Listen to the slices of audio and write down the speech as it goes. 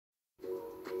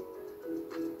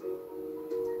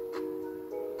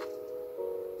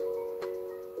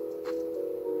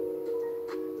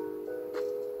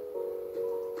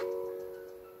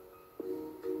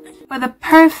For the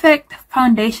perfect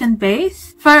foundation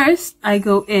base, first I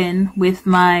go in with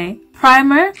my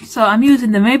primer. So I'm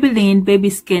using the Maybelline Baby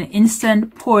Skin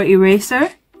Instant Pore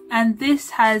Eraser. And this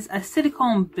has a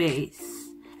silicone base.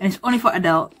 And it's only for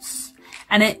adults.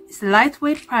 And it's a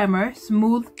lightweight primer,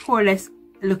 smooth, poreless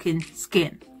looking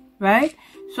skin. Right?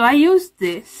 So I use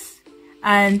this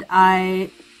and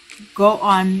I go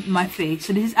on my face.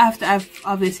 So this is after I've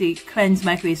obviously cleansed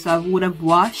my face. So I would have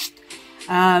washed,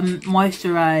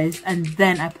 moisturized, and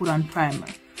then I put on primer.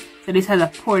 So this has a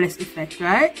poreless effect,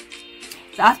 right?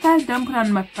 So after I've done put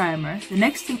on my primer, the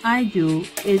next thing I do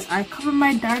is I cover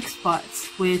my dark spots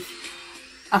with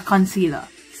a concealer.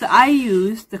 So I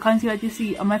use the concealer that you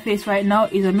see on my face right now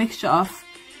is a mixture of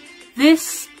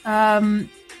this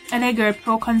LA Girl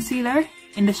Pro concealer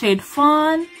in the shade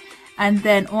Fawn, and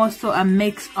then also a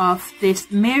mix of this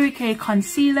Mary Kay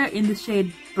concealer in the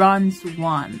shade Bronze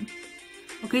 1.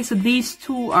 Okay, so these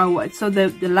two are what? So the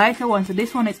lighter one, so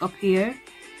this one is up here,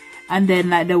 and then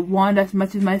like the one that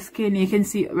matches my skin, you can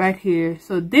see right here.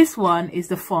 So this one is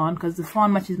the Fawn, because the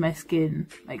Fawn matches my skin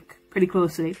like pretty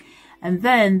closely. And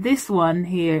then this one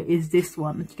here is this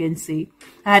one, that you can see.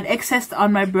 I had excess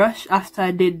on my brush after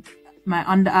I did my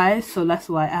under eyes, so that's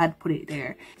why I had put it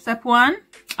there. Step 1,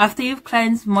 after you've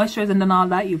cleansed, moisturized, and done all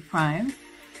that, you prime.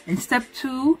 And step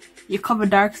 2, you cover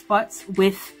dark spots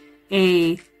with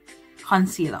a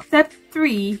concealer. Step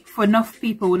 3 for enough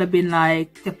people would have been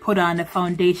like to put on a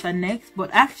foundation next, but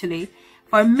actually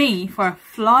for me, for a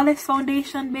flawless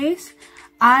foundation base,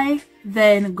 I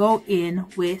then go in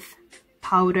with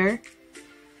powder.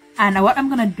 And what I'm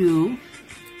gonna do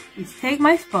is take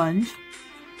my sponge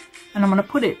and I'm gonna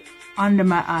put it under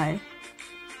my eye,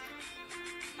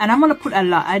 and I'm gonna put a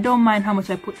lot. I don't mind how much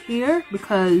I put here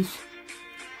because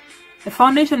the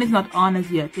foundation is not on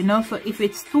as yet, you know. So if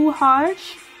it's too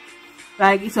harsh,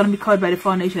 like it's gonna be covered by the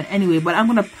foundation anyway. But I'm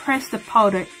gonna press the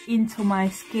powder into my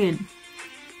skin.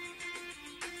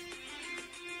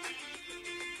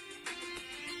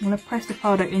 I'm gonna press the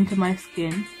powder into my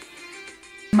skin.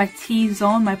 My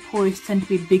T-zone, my pores tend to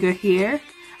be bigger here,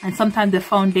 and sometimes the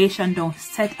foundation don't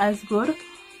set as good.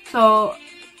 So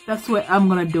that's where I'm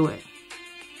gonna do it.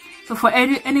 So for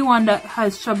anyone that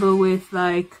has trouble with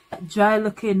like dry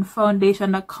looking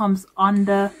foundation that comes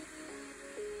under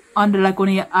like one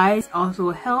of your eyes,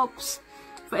 also helps.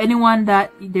 For anyone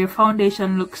that their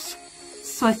foundation looks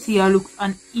sweaty or looks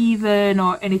uneven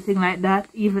or anything like that,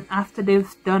 even after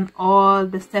they've done all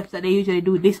the steps that they usually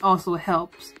do, this also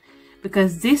helps,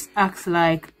 because this acts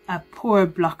like a pore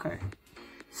blocker.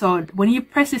 So when you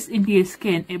press this into your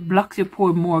skin, it blocks your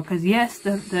pore more, because yes,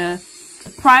 the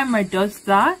primer does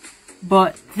that,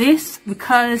 but this,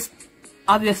 because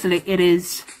obviously it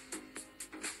is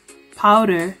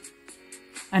powder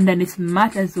and then it's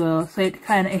matte as well, so it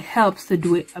helps to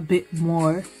do it a bit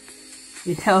more.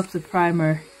 It helps the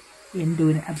primer in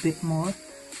doing it a bit more.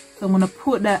 So I'm gonna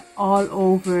put that all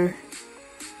over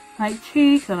my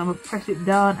cheeks, and I'm gonna press it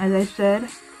down as I said.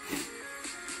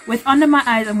 With under my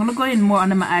eyes, I'm gonna go in more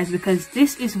under my eyes because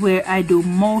this is where I do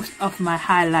most of my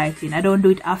highlighting. I don't do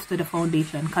it after the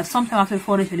foundation, because sometimes after the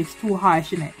foundation it's too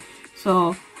harsh in it.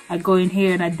 So I go in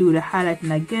here and I do the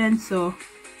highlighting again. So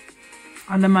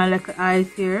under my little eyes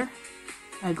here,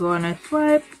 I go and I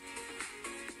swipe.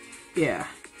 Yeah.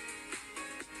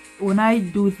 When I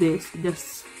do this, it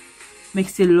just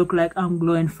makes it look like I'm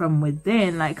glowing from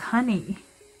within. Like, honey,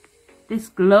 this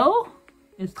glow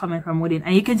is coming from within.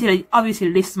 And you can see that it obviously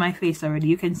lifts my face already.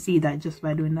 You can see that just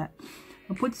by doing that.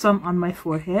 I'll put some on my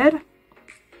forehead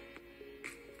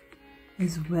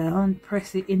as well and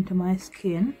press it into my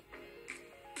skin.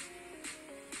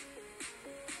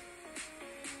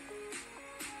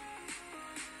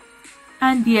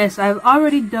 And yes, I've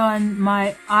already done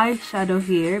my eyeshadow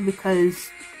here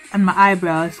and my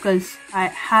eyebrows, because I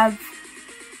have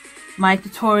my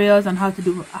tutorials on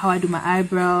how I do my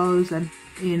eyebrows, and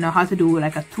you know how to do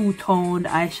like a two-toned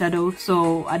eyeshadow.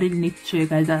 So I didn't need to show you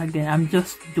guys that again. I'm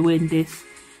just doing this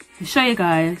to show you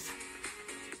guys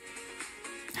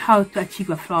how to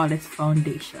achieve a flawless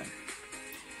foundation.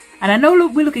 And I know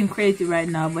we're looking crazy right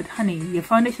now, but honey, your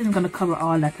foundation is gonna cover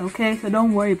all that, okay? So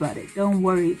don't worry about it. Don't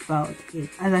worry about it.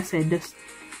 As I said,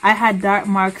 I had dark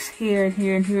marks here and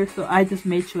here and here, so I just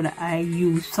made sure that I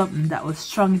used something that was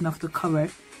strong enough to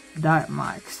cover dark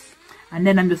marks. And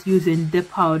then I'm just using the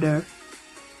powder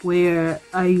where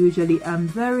I usually am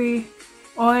very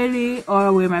oily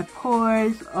or where my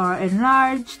pores are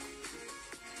enlarged,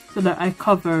 so that I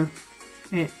cover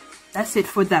it. That's it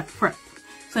for that prep.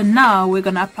 So now we're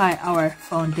gonna apply our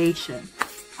foundation.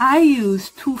 I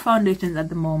use two foundations at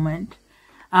the moment,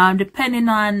 depending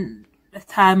on the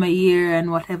time of year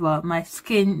and whatever, my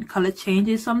skin color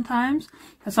changes sometimes.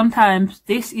 So sometimes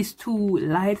this is too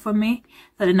light for me,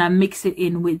 so then I mix it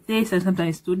in with this, and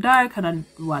sometimes it's too dark and then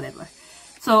whatever.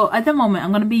 So at the moment,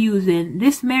 I'm going to be using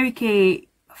this Mary Kay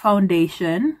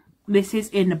foundation. This is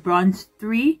in the bronze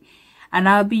 3. And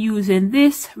I'll be using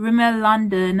this Rimmel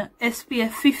London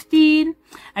SPF 15.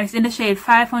 And it's in the shade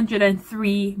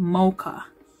 503 Mocha.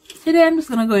 Today I'm just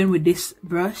going to go in with this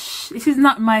brush. This is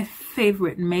not my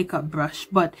favorite makeup brush,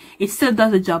 but it still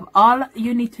does the job. All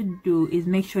you need to do is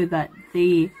make sure that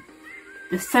the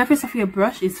surface of your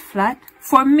brush is flat.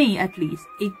 For me, at least,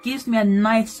 it gives me a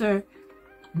nicer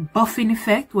buffing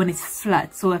effect when it's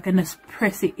flat, so I can just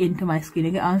press it into my skin.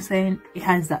 You get what I'm saying? It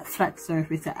has that flat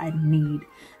surface that I need.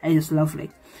 It's just lovely.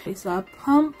 Okay, so I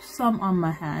pump some on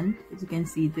my hand, as you can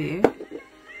see there,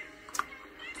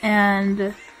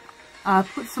 and I'll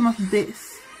put some of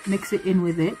this, mix it in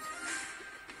with it,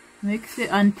 mix it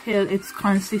until it's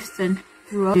consistent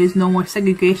throughout. There's no more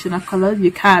segregation of colors.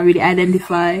 You can't really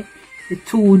identify the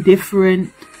two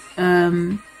different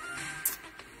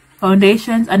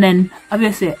foundations. And then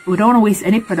obviously we don't want to waste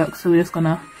any products, so we're just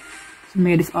gonna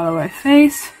smear this all over our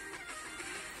face,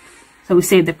 so we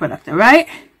save the product. All right,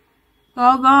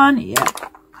 all gone. Yeah,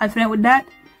 confident with that.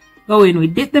 Go in, we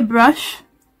dip the brush,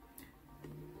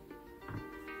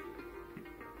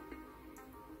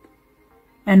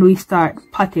 and we start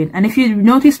patting. And if you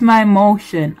notice my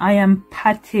motion, I am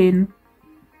patting,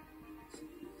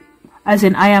 as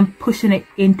in I am pushing it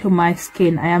into my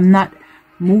skin. I am not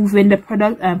moving the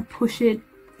product, and pushing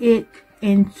it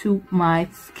into my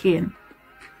skin.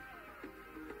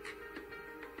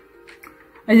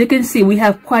 As you can see, we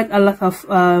have quite a lot of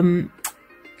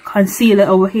concealer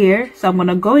over here, so I'm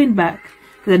gonna go in back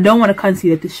because I don't want the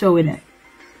concealer to show in it.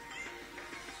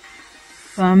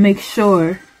 So I'll make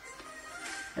sure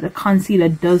that the concealer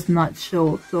does not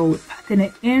show. So we're patting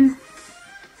it in.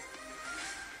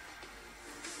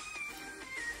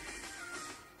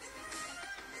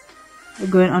 We're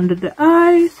going under the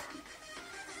eyes.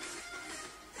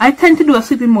 I tend to do a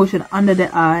sweeping motion under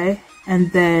the eye,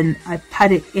 and then I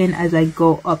pat it in as I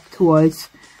go up towards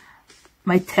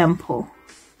my temple.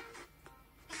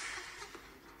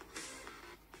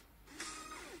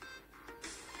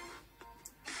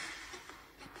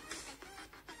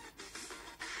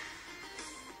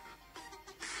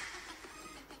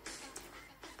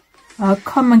 I'll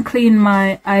come and clean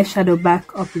my eyeshadow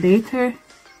back up later.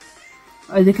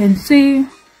 As you can see,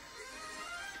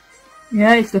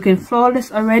 yeah, it's looking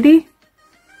flawless already.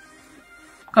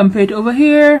 Compared to over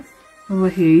here,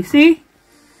 you see?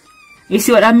 You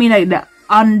see what I mean? Like the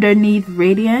underneath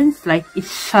radiance, like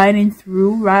it's shining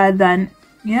through rather than,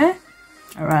 yeah?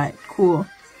 Alright, cool.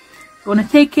 I want to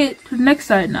take it to the next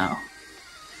side now.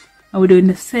 And we're doing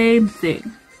the same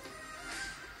thing.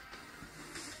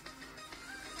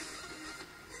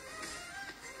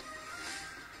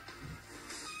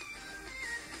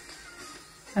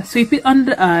 I sweep it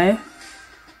under the eye,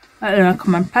 and then I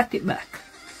come and pat it back.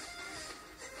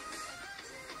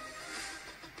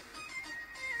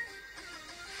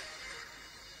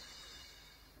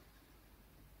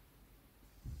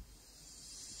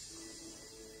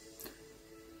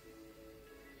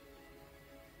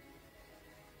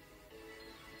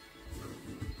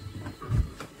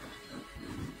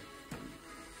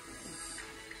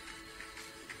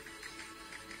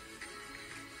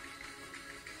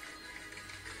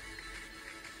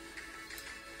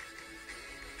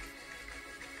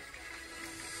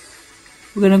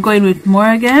 We're gonna go in with more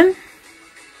again.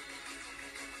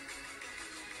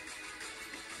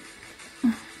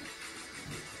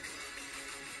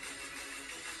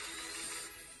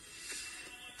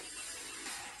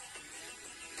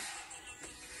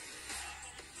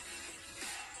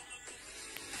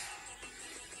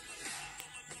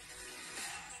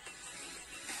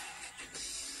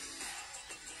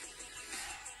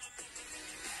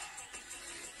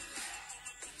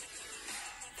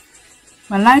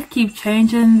 My light keeps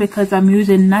changing because I'm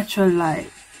using natural light.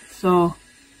 So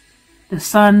the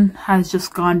sun has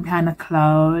just gone behind a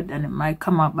cloud and it might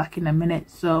come out back in a minute.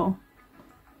 So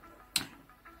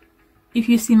if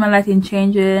you see my lighting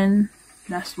changing,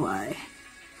 that's why.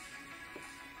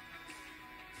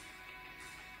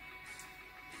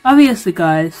 Obviously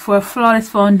guys, for a flawless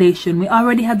foundation, we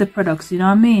already have the products, you know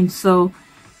what I mean? So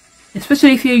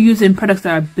especially if you're using products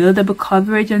that are buildable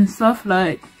coverage and stuff,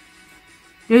 like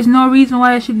there's no reason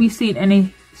why I should be seeing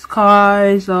any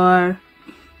scars or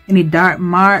any dark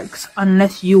marks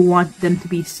unless you want them to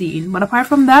be seen. But apart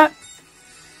from that,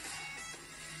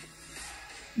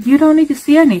 you don't need to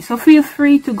see any. So feel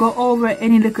free to go over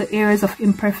any little areas of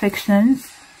imperfections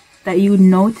that you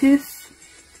notice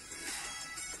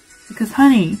Because,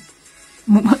 honey,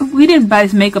 we didn't buy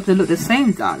this makeup to look the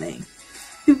same, darling.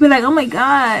 People be like, oh my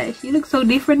gosh, you look so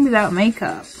different without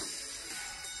makeup.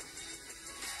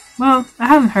 Well, I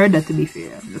haven't heard that, to be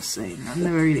fair. I'm just saying. I've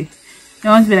never really... No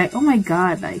one's be like, oh my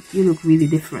god, like, you look really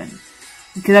different.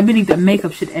 Because I believe that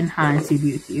makeup should enhance your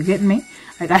beauty. You get me?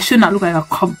 Like, I should not look like a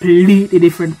completely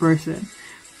different person.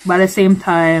 But at the same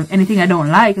time, anything I don't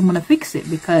like, I'm gonna fix it.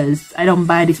 Because I don't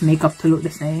buy this makeup to look the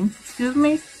same. Excuse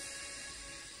me?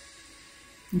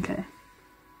 Okay.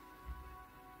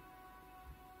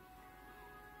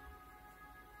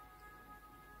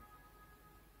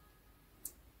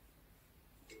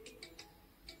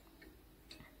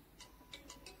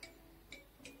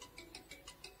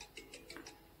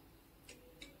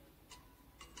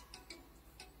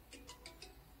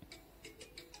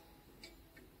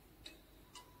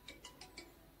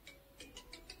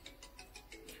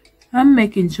 I'm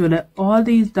making sure that all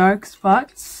these dark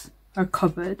spots are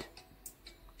covered,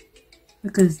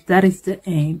 because that is the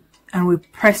aim. And we're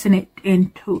pressing it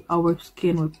into our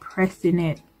skin. We're pressing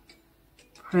it.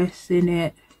 Pressing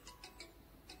it.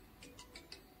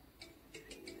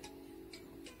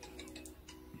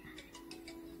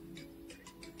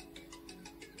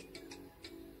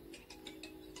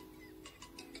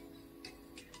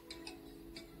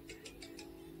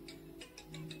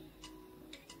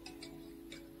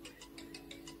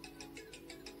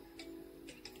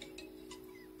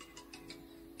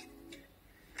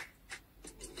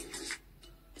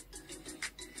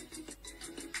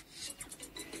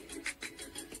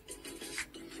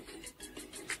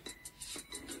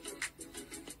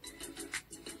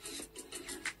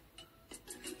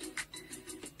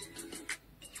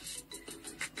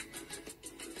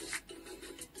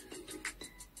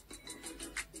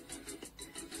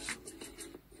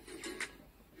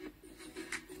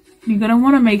 You're gonna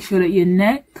want to make sure that your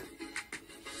neck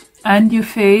and your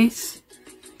face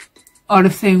are the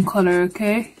same color,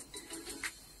 okay?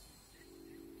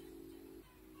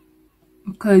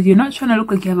 Because you're not trying to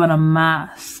look like you have on a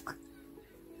mask.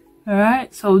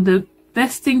 Alright, so the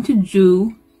best thing to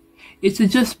do is to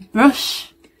just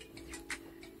brush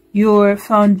your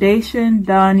foundation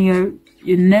down your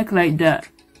neck like that.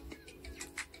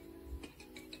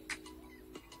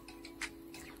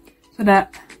 So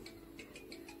that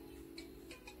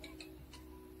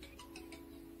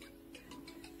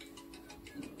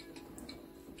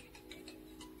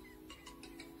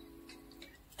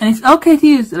and it's okay to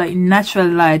use like natural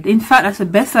light. In fact, that's the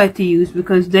best light to use,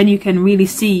 because then you can really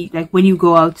see, like when you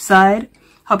go outside,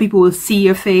 how people will see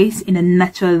your face in a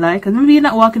natural light. Because maybe you're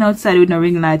not walking outside with no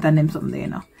ring light on them someday, you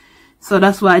know. So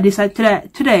that's why I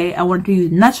decided today I want to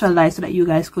use natural light so that you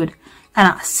guys could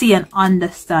kind of see and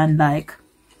understand like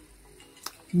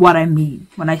what I mean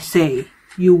when I say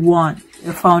you want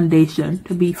your foundation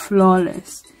to be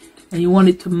flawless and you want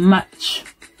it to match.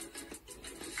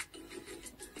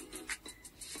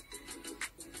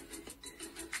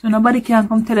 So nobody can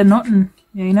come tell you nothing,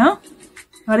 you know?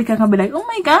 Nobody can come be like, oh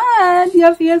my god,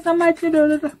 your face so much. You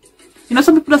know,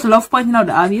 some people just love pointing out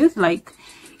the obvious. Like,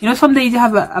 you know, some days you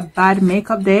have a bad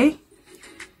makeup day.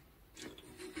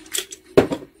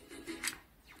 To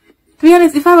be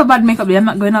honest, if I have a bad makeup day, I'm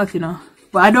not going out, you know.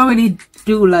 But I don't really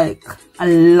do like a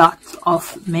lot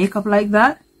of makeup like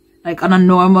that. Like on a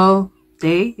normal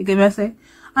day, you get what I say?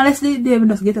 Unless they even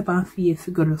just get up and face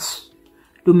to go just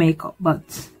do makeup.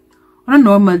 But on a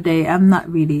normal day, I'm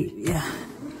not really, yeah.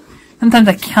 Sometimes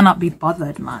I cannot be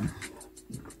bothered, man.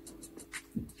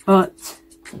 But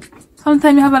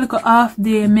sometimes you have a little half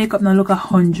day makeup not look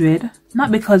 100.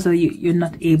 Not because of you're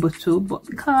not able to, but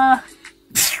because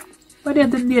what the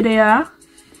other day they are.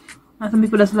 And some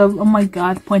people just love, oh my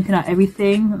god, pointing at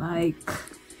everything. Like,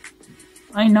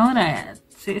 I know that,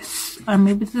 sis. I'm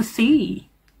able to see.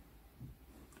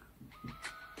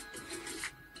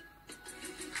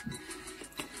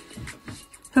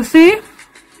 So see,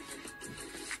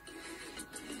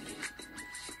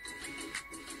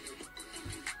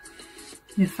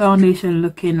 your foundation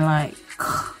looking like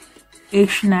a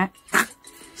snack.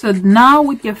 So now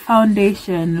with your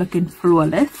foundation looking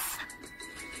flawless,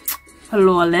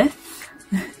 the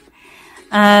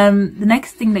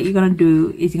next thing that you're gonna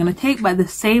do is you're gonna take by the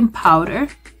same powder,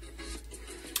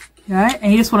 right?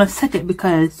 And you just want to set it,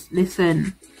 because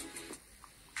listen,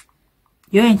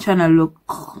 you ain't trying to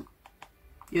look.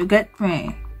 You get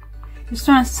me? Just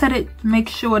trying to set it to make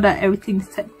sure that everything's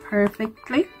set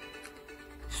perfectly.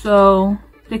 So,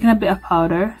 taking a bit of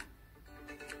powder.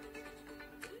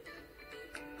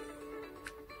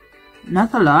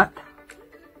 Not a lot.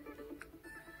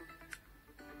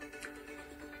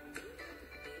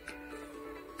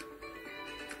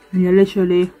 And you're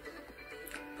literally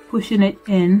pushing it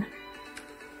in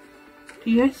to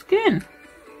your skin.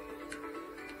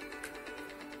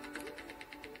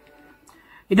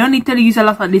 You don't need to use a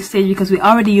lot at this stage because we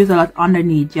already use a lot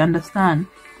underneath, you understand?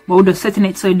 But we're just setting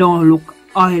it so it don't look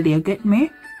oily, you get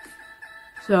me?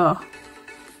 So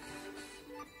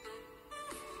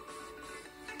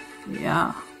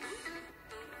yeah.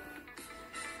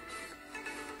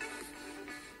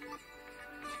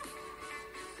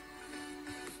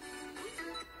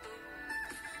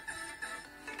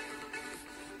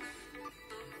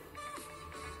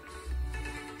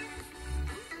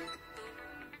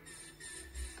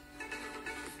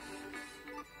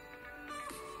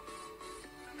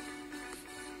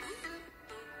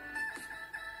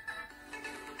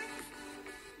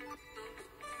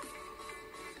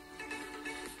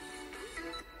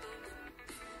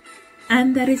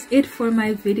 And that is it for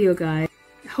my video, guys.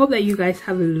 I hope that you guys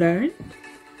have learned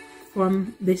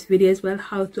from this video as well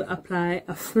how to apply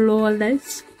a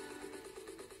flawless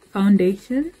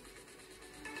foundation.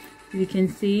 You can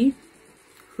see,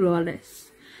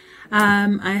 flawless.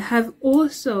 I have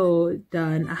also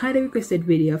done a highly requested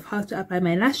video of how to apply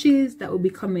my lashes that will be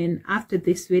coming after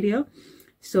this video.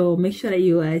 So make sure that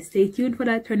you guys stay tuned for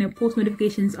that. Turn your post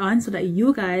notifications on so that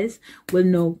you guys will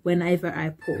know whenever I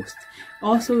post.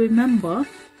 Also remember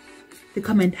to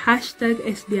comment hashtag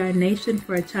SBR Nation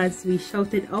for a chance to be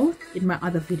shouted out in my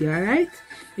other video, alright?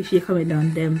 Make sure you comment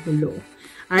down them below.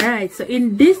 Alright, so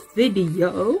in this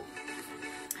video,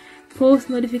 post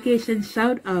notification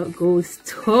shout out goes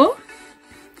to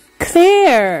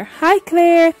Claire. Hi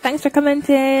Claire, thanks for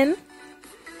commenting.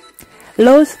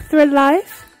 Lowe's Thread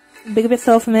Life. Big of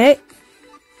yourself, mate.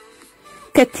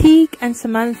 Katik and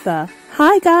Samantha.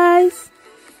 Hi, guys.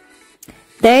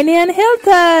 Danny and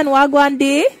Hilton. Wagwan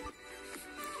D.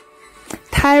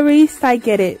 Tyrese, I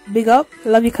get it. Big up.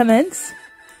 Love your comments.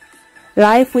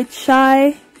 Life with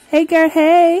Shy. Hey, girl,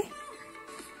 hey.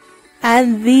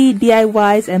 And the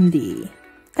DIYs MD.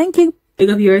 Thank you.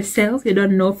 Big up yourself. You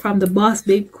don't know from the boss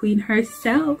babe queen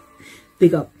herself.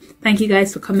 Big up. Thank you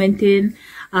guys for commenting.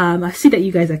 I see that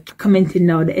you guys are commenting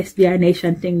now, the SBR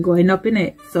Nation thing going up in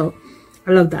it. So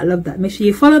I love that, love that. Make sure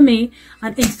you follow me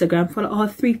on Instagram. Follow all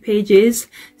 3 pages.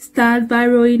 Styled by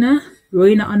Roena,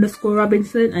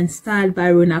 Roena_Robinson, and Styled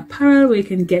by Roena Apparel, where you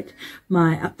can get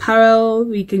my apparel,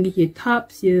 where you can get your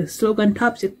tops, your slogan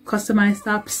tops, your customized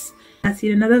tops. I'll see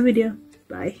you in another video.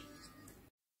 Bye.